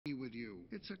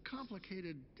it's a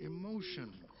complicated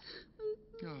emotion.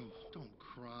 Oh, don't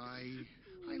cry.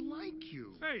 I like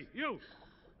you. Hey, you!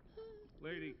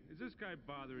 Lady, is this guy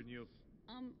bothering you?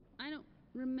 I don't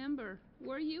remember.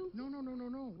 Were you? No.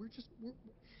 We're...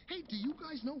 Hey, do you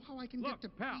guys know how I can Look, get to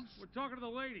pal, peace? we're talking to the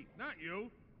lady, not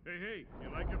you. Hey,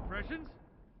 you like impressions?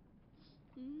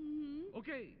 Mm-hmm.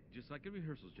 Okay, just like in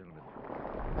rehearsals, gentlemen.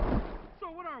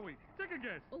 So what are we? Take a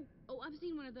guess. Oh, I've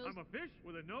seen one of those. I'm a fish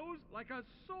with a nose like a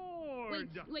sword.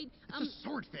 Wait, It's a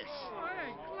swordfish. Oh,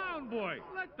 hey, clown boy,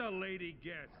 let the lady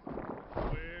guess.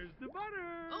 Where's the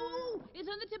butter? Oh, it's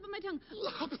on the tip of my tongue.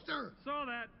 Lobster! Saw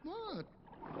that. What?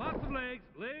 Lots of legs,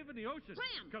 live in the ocean.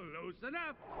 Clam! Close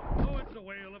enough. Oh, it's a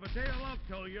whale of a tail, I'll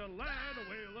tell you, lad, a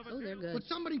whale of a tail. Oh, they're good. Would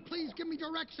somebody please give me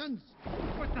directions?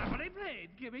 Would somebody please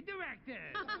give me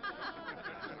directions?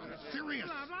 Serious.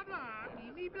 Blah, blah, blah,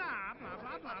 me, me, blah, blah,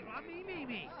 blah, blah, blah, me, me,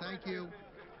 me. Thank you.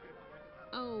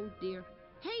 Oh, dear.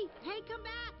 Hey, come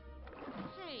back!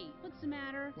 Hey, what's the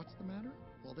matter? What's the matter?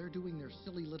 While they're doing their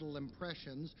silly little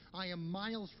impressions, I am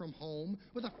miles from home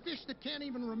with a fish that can't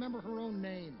even remember her own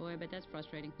name. Boy, I bet that's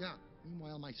frustrating. Yeah.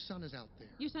 Meanwhile, my son is out there.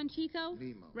 Your son Chico?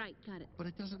 Nemo. Right, got it. But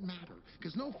it doesn't matter,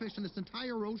 because no fish in this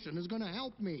entire ocean is going to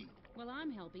help me. Well,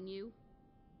 I'm helping you.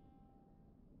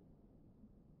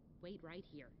 Wait right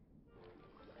here.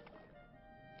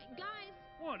 Hey, guys!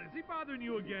 What, is he bothering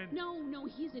you again? No,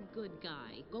 he's a good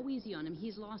guy. Go easy on him.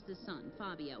 He's lost his son,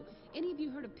 Fabio. Any of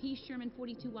you heard of P. Sherman,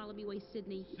 42 Wallaby Way,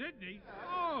 Sidney? Sidney?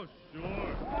 Oh, sure.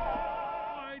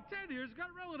 Why, Ted here's got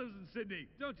relatives in Sydney,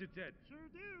 don't you, Ted? Sure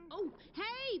do. Oh,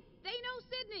 hey! They know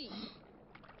Sidney!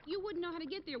 You wouldn't know how to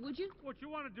get there, would you? What you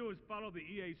want to do is follow the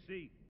EAC.